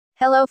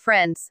Hello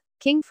friends.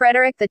 King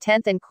Frederik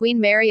X and Queen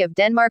Mary of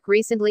Denmark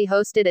recently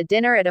hosted a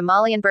dinner at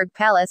Amalienborg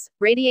Palace,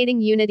 radiating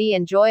unity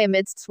and joy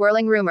amidst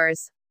swirling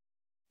rumors.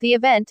 The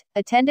event,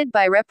 attended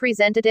by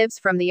representatives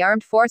from the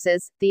armed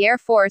forces, the Air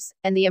Force,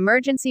 and the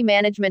Emergency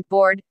Management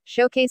Board,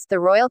 showcased the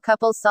royal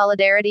couple's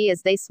solidarity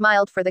as they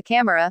smiled for the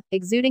camera,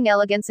 exuding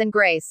elegance and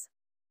grace.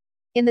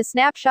 In the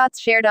snapshots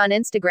shared on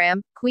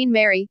Instagram, Queen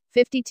Mary,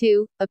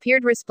 52,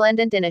 appeared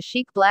resplendent in a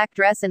chic black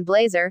dress and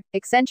blazer,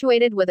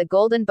 accentuated with a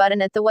golden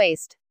button at the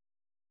waist.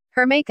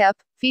 Her makeup,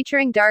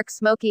 featuring dark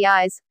smoky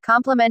eyes,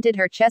 complemented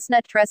her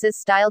chestnut tresses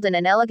styled in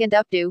an elegant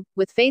updo,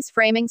 with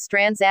face-framing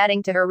strands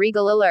adding to her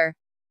regal allure.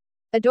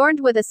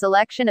 Adorned with a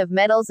selection of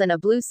medals and a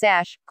blue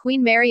sash,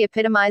 Queen Mary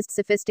epitomized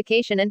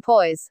sophistication and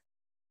poise.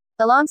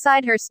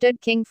 Alongside her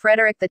stood King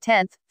Frederik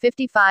X,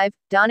 55,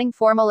 donning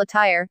formal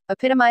attire,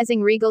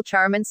 epitomizing regal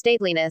charm and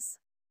stateliness.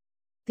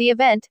 The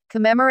event,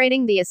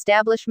 commemorating the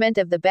establishment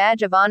of the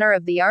Badge of Honor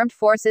of the Armed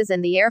Forces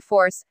and the Air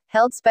Force,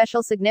 held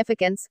special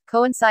significance,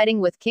 coinciding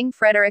with King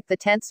Frederik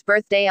X's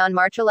birthday on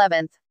March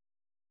 11.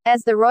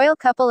 As the royal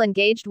couple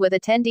engaged with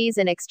attendees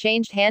and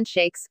exchanged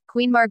handshakes,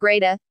 Queen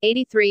Margrethe,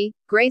 83,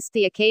 graced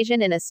the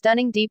occasion in a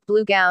stunning deep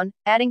blue gown,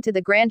 adding to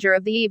the grandeur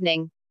of the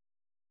evening.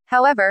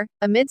 However,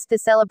 amidst the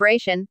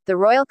celebration, the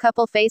royal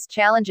couple faced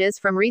challenges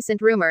from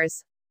recent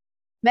rumors.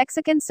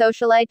 Mexican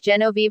socialite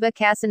Genoveva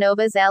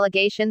Casanova's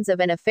allegations of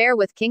an affair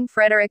with King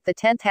Frederik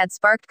X had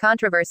sparked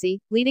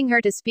controversy, leading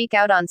her to speak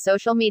out on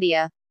social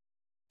media.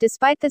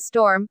 Despite the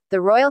storm,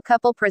 the royal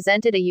couple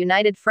presented a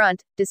united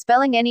front,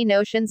 dispelling any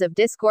notions of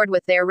discord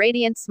with their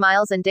radiant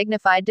smiles and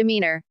dignified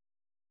demeanor.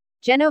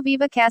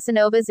 Genoveva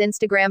Casanova's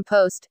Instagram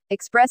post,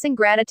 expressing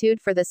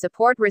gratitude for the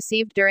support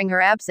received during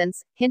her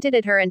absence, hinted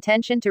at her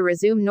intention to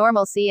resume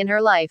normalcy in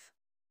her life.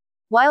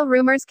 While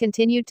rumors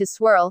continued to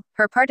swirl,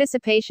 her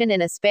participation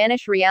in a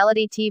Spanish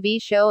reality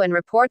TV show and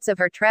reports of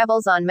her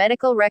travels on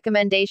medical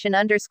recommendation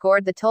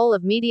underscored the toll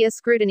of media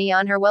scrutiny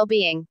on her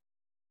well-being.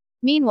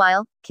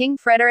 Meanwhile, King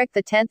Frederik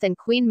X and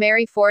Queen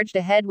Mary forged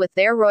ahead with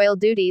their royal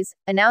duties,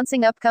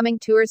 announcing upcoming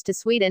tours to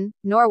Sweden,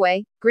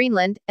 Norway,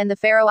 Greenland, and the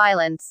Faroe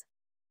Islands.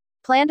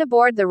 Planned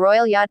aboard the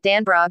royal yacht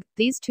Danbrog,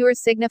 these tours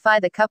signify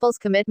the couple's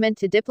commitment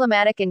to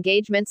diplomatic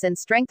engagements and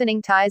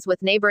strengthening ties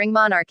with neighboring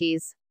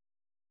monarchies.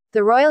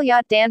 The royal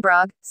yacht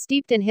Danbrog,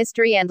 steeped in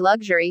history and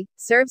luxury,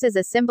 serves as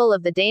a symbol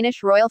of the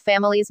Danish royal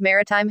family's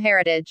maritime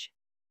heritage.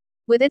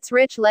 With its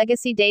rich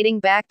legacy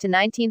dating back to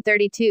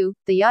 1932,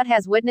 the yacht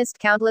has witnessed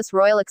countless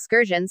royal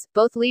excursions,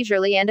 both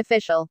leisurely and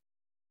official.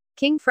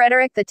 King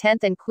Frederik X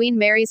and Queen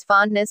Mary's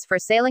fondness for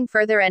sailing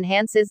further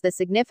enhances the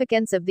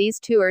significance of these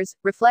tours,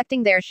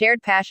 reflecting their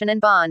shared passion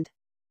and bond.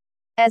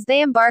 As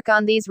they embark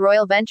on these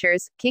royal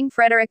ventures, King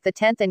Frederik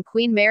X and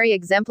Queen Mary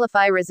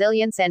exemplify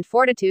resilience and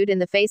fortitude in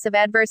the face of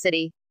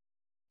adversity.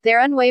 Their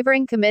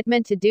unwavering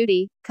commitment to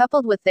duty,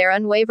 coupled with their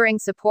unwavering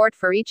support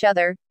for each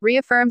other,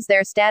 reaffirms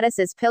their status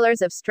as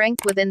pillars of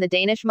strength within the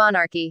Danish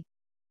monarchy.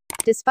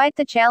 Despite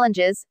the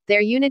challenges,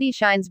 their unity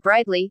shines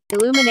brightly,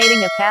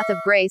 illuminating a path of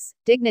grace,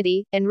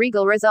 dignity, and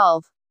regal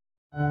resolve.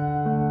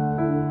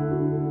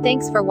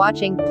 Thanks for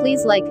watching.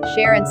 Please like,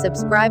 share and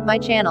subscribe my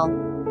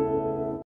channel.